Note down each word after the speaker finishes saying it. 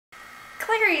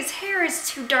Clary's hair is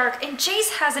too dark and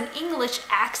Jace has an English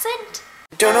accent?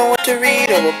 Don't know what to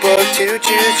read or what book to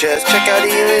choose. Just check out the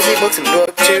Elizziebooks and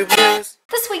BookTube news.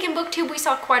 This week in BookTube we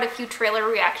saw quite a few trailer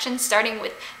reactions, starting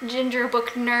with Ginger Book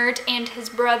Nerd and his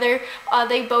brother.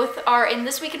 They both are in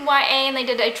This Week in YA, and they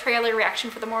did a trailer reaction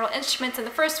for The Mortal Instruments, and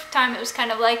the first time it was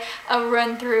kind of like a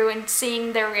run through and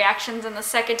seeing their reactions, and the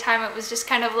second time it was just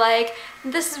kind of like,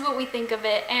 this is what we think of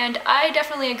it. And I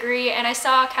definitely agree, and I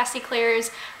saw Cassie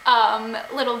Clare's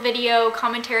little video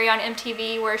commentary on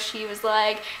MTV where she was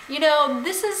like, you know,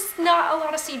 this is not a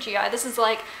lot of CGI, this is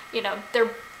like, you know, their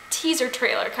teaser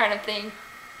trailer kind of thing,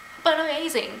 but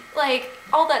amazing. Like,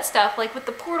 all that stuff, like with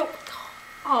the portal.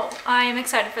 Oh, I am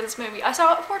excited for this movie. I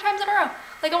saw it 4 times in a row.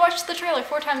 Like, I watched the trailer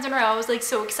 4 times in a row. I was like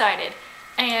so excited.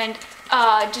 And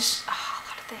just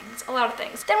a lot of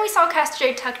things. Then we saw Cass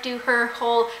J. Tuck do her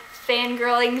whole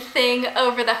fangirling thing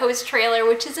over the Host trailer,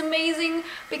 which is amazing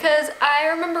because I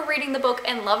remember reading the book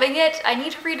and loving it. I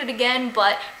need to read it again,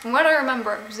 but from what I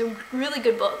remember, it was a really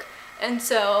good book. And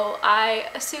so I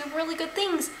assume really good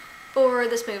things for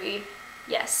this movie.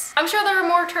 Yes. I'm sure there are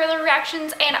more trailer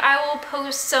reactions, and I will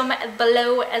post some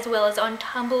below as well as on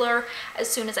Tumblr as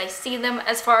soon as I see them.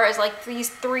 As far as like these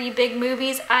 3 big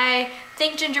movies, I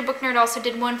think Ginger Book Nerd also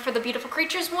did one for the Beautiful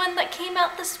Creatures one that came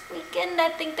out this weekend. I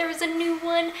think there was a new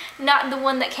one, not the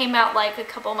one that came out like a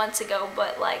couple months ago,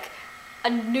 but like a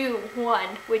new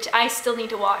one, which I still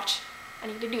need to watch. I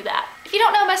need to do that. If you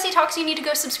don't know Messy Talks, you need to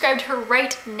go subscribe to her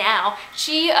right now.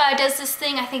 She does this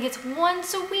thing, I think it's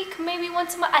once a week, maybe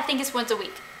once a month. I think it's once a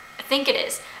week. I think it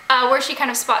is. Where she kind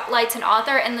of spotlights an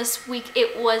author, and this week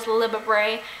it was Libba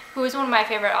Bray, who is one of my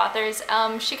favorite authors.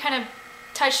 She kind of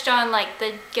touched on like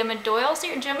the Gemma Doyle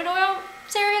series,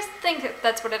 I think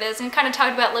that's what it is, and kind of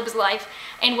talked about Lib's life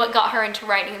and what got her into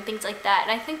writing and things like that.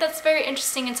 And I think that's very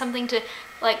interesting and something to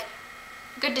like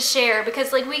good to share,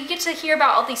 because like we get to hear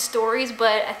about all these stories,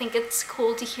 but I think it's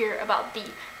cool to hear about the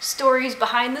stories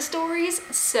behind the stories.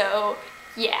 So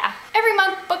yeah. Every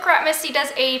month Book Rat Misty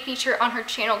does a feature on her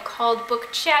channel called Book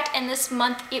Chat, and this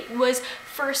month it was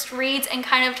first reads and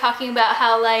kind of talking about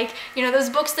how, like, you know, those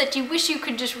books that you wish you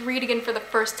could just read again for the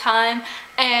first time.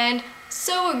 And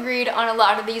so agreed on a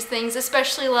lot of these things,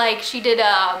 especially like she did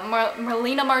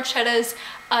Marlena Marchetta's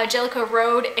Jellicoe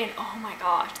Road, and oh my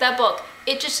gosh, that book,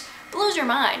 it just blows your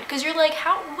mind, because you're like,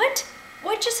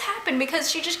 what just happened? Because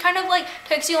she just kind of like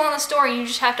takes you on the story, and you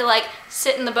just have to like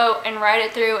sit in the boat and ride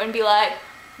it through and be like,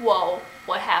 whoa,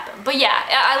 what happened? But yeah,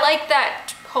 I like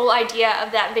that whole idea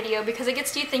of that video, because it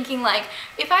gets you thinking, like,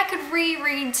 if I could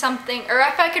reread something, or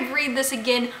if I could read this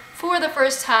again for the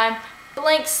first time,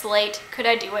 blank slate, could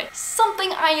I do it?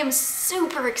 Something I am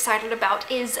super excited about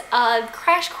is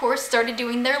Crash Course started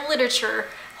doing their literature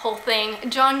whole thing.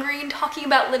 John Green talking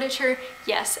about literature.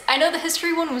 Yes, I know the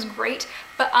history one was great,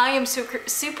 but I am so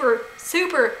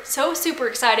super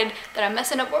excited that I'm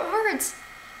messing up words.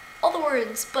 All the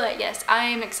words. But yes, I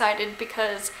am excited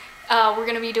because we're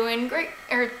gonna be doing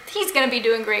he's gonna be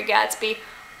doing Great Gatsby.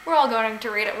 We're all going to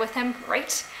read it with him,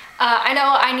 right? I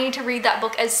know I need to read that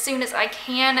book as soon as I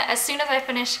can. As soon as I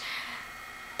finish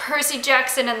Percy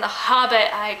Jackson and The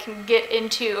Hobbit, I can get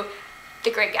into The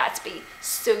Great Gatsby.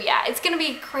 So yeah, it's gonna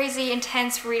be crazy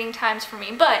intense reading times for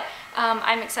me, but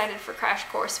I'm excited for Crash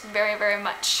Course very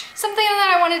much. Something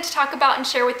that I wanted to talk about and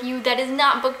share with you that is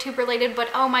not BookTube related, but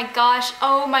oh my gosh,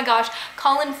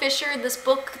 Colin Fisher, this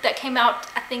book that came out,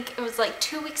 I think it was like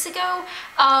 2 weeks ago.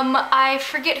 I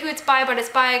forget who it's by, but it's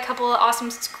by a couple of awesome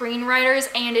screenwriters,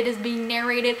 and it is being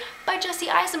narrated by Jesse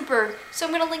Eisenberg. So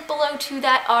I'm gonna link below to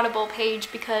that Audible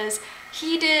page, because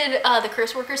he did the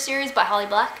Curse Worker series by Holly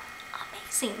Black.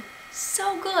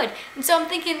 So good. And so I'm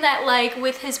thinking that, like,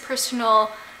 with his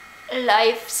personal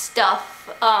life stuff,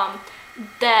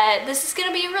 that this is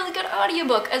gonna be a really good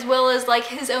audiobook, as well as like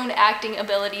his own acting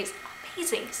abilities.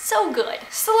 Amazing, so good.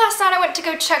 So last night I went to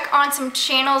go check on some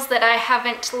channels that I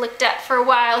haven't looked at for a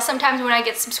while. Sometimes when I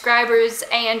get subscribers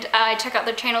and I check out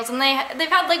their channels and they've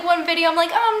had like one video, I'm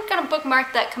like, oh, I'm gonna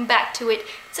bookmark that, come back to it.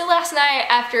 So last night,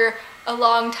 after a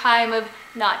long time of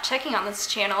not checking on these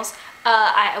channels,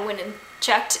 I went and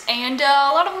checked, and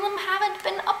a lot of them haven't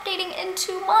been updating in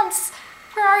 2 months.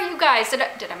 Where are you guys?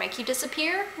 Did I make you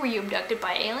disappear? Were you abducted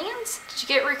by aliens? Did you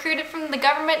get recruited from the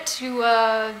government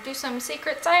to do some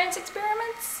secret science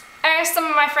experiments? I asked some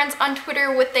of my friends on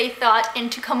Twitter what they thought,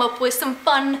 and to come up with some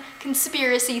fun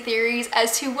conspiracy theories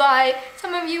as to why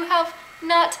some of you have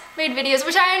not made videos,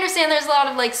 which I understand there's a lot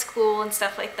of like school and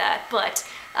stuff like that, but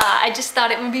I just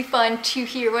thought it would be fun to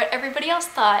hear what everybody else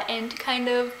thought and to kind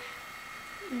of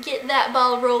get that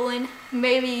ball rolling,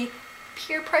 maybe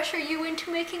peer pressure you into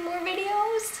making more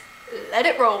videos. Let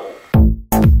it roll.